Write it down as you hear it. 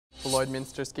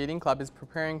Lloydminster Skating Club is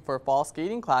preparing for fall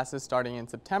skating classes starting in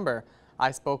September.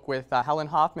 I spoke with Helen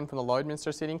Hoffman from the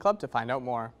Lloydminster Skating Club to find out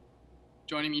more.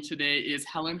 Joining me today is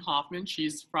Helen Hoffman.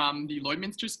 She's from the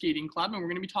Lloydminster Skating Club, and we're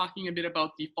going to be talking a bit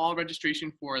about the fall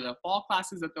registration for the fall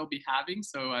classes that they'll be having.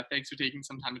 So thanks for taking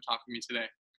some time to talk with me today.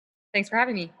 Thanks for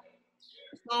having me.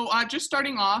 So just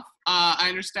starting off, I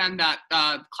understand that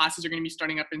classes are going to be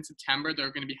starting up in September.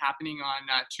 They're going to be happening on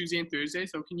Tuesday and Thursday.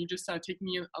 So can you just take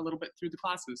me a little bit through the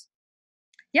classes?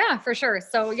 Yeah, for sure.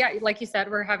 So yeah, like you said,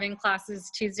 we're having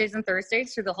classes Tuesdays and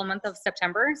Thursdays through the whole month of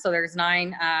September. So there's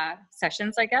 9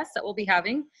 sessions, I guess, that we'll be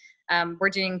having. We're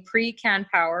doing pre-can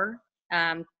power,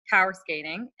 power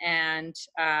skating, and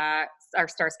our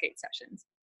star skate sessions.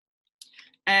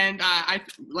 And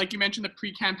like you mentioned, the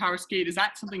pre-can power skate, is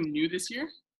that something new this year?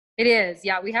 It is,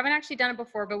 yeah. We haven't actually done it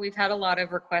before, but we've had a lot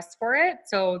of requests for it.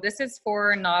 So this is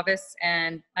for novice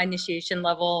and initiation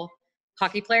level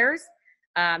hockey players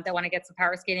that want to get some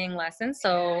power skating lessons.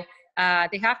 So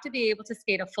they have to be able to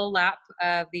skate a full lap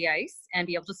of the ice and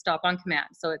be able to stop on command.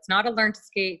 So it's not a learn to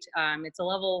skate. It's a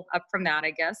level up from that,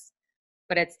 I guess,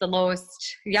 but it's the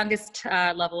youngest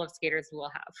level of skaters we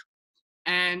will have.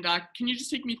 And can you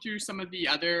just take me through some of the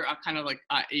other kind of like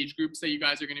age groups that you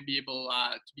guys are going to be able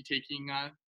to be taking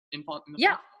in the fall?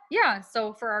 Yeah.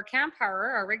 So for our Camp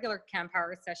Power, our regular Camp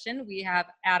Power session, we have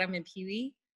Adam and Pee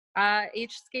Wee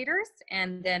age skaters.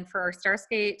 And then for our Star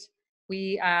Skate,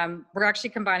 we're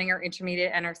actually combining our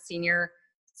intermediate and our senior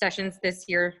sessions this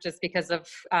year just because of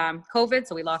COVID.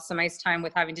 So we lost some ice time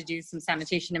with having to do some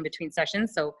sanitation in between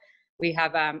sessions. So we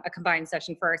have a combined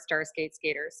session for our Star Skate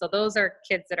skaters. So those are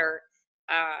kids that are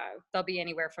they'll be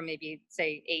anywhere from maybe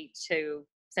say 8 to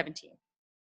 17.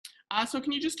 So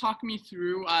can you just talk me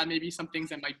through maybe some things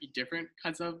that might be different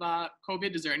because of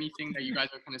COVID? Is there anything that you guys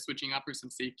are kind of switching up or some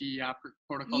safety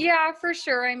protocols? Yeah, for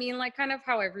sure. I mean, like kind of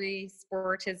how every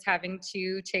sport is having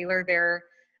to tailor their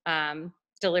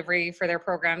delivery for their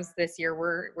programs this year,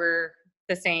 we're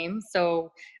the same.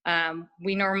 So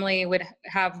we normally would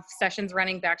have sessions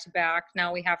running back to back.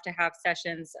 Now we have to have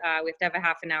sessions. We have to have a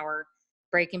half an hour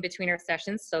break in between our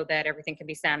sessions so that everything can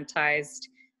be sanitized,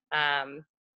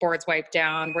 boards wiped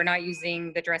down. We're not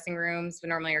using the dressing rooms.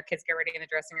 Normally our kids get ready in the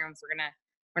dressing rooms.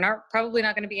 We're probably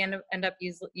not going to be end up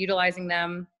utilizing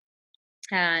them.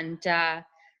 And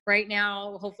right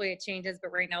now, hopefully it changes,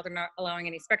 but right now they're not allowing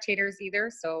any spectators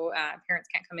either. So parents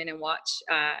can't come in and watch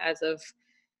as of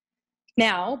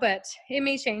now, but it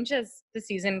may change as the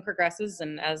season progresses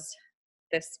and as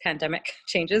this pandemic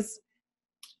changes.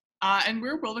 And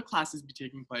where will the classes be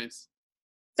taking place?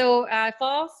 So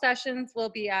fall sessions will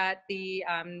be at the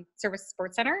Service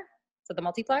Sports Center, so the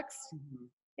multiplex. Mm-hmm.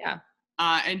 Yeah.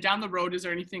 And down the road, is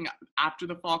there anything after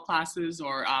the fall classes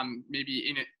or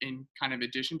maybe in kind of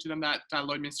addition to them that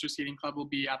Lloydminster Skating Club will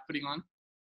be putting on?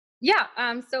 Yeah,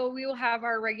 so we will have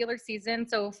our regular season.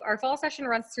 So our fall session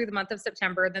runs through the month of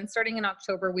September. Then starting in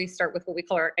October, we start with what we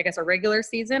call our regular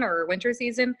season or winter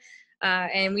season.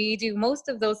 And we do most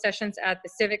of those sessions at the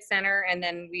Civic Center, and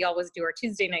then we always do our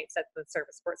Tuesday nights at the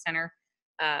Service Sports Center.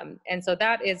 And so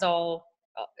that is all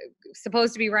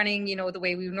supposed to be running, the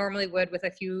way we normally would with a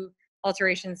few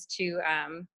alterations to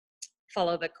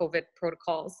follow the COVID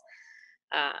protocols.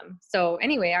 So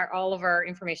anyway, all of our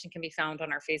information can be found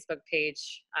on our Facebook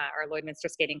page, our Lloydminster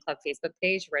Skating Club Facebook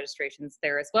page. Registration's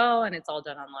there as well, and it's all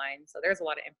done online. So there's a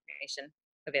lot of information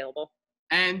available.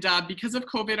 And because of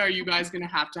COVID, are you guys going to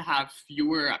have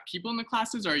fewer people in the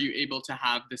classes, or are you able to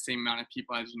have the same amount of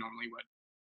people as you normally would?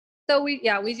 So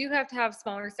we do have to have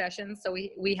smaller sessions. So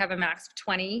we have a max of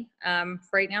 20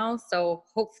 right now. So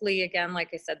hopefully, again, like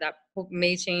I said, that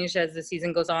may change as the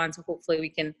season goes on. So hopefully we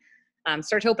can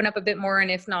start to open up a bit more. And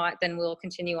if not, then we'll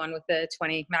continue on with the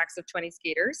max of 20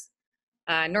 skaters.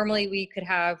 Normally we could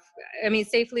have,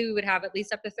 safely we would have at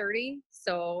least up to 30.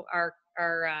 So our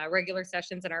regular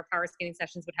sessions and our power skating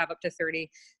sessions would have up to 30,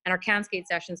 and our can skate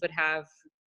sessions would have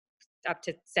up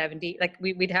to 70. Like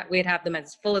we'd have them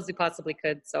as full as we possibly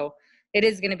could. So it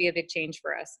is going to be a big change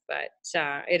for us, but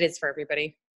it is for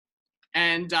everybody.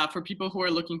 And for people who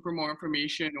are looking for more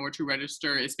information or to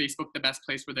register, is Facebook the best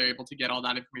place where they're able to get all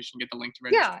that information, get the link to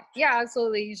register? Yeah,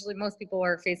 absolutely. Usually most people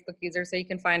are Facebook users, so you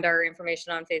can find our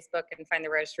information on Facebook and find the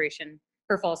registration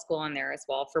for fall school on there as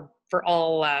well for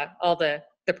all the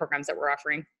programs that we're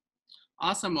offering.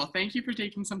 Awesome. Well, thank you for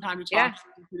taking some time to talk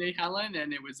today, Helen,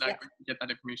 and it was great to get that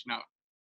information out.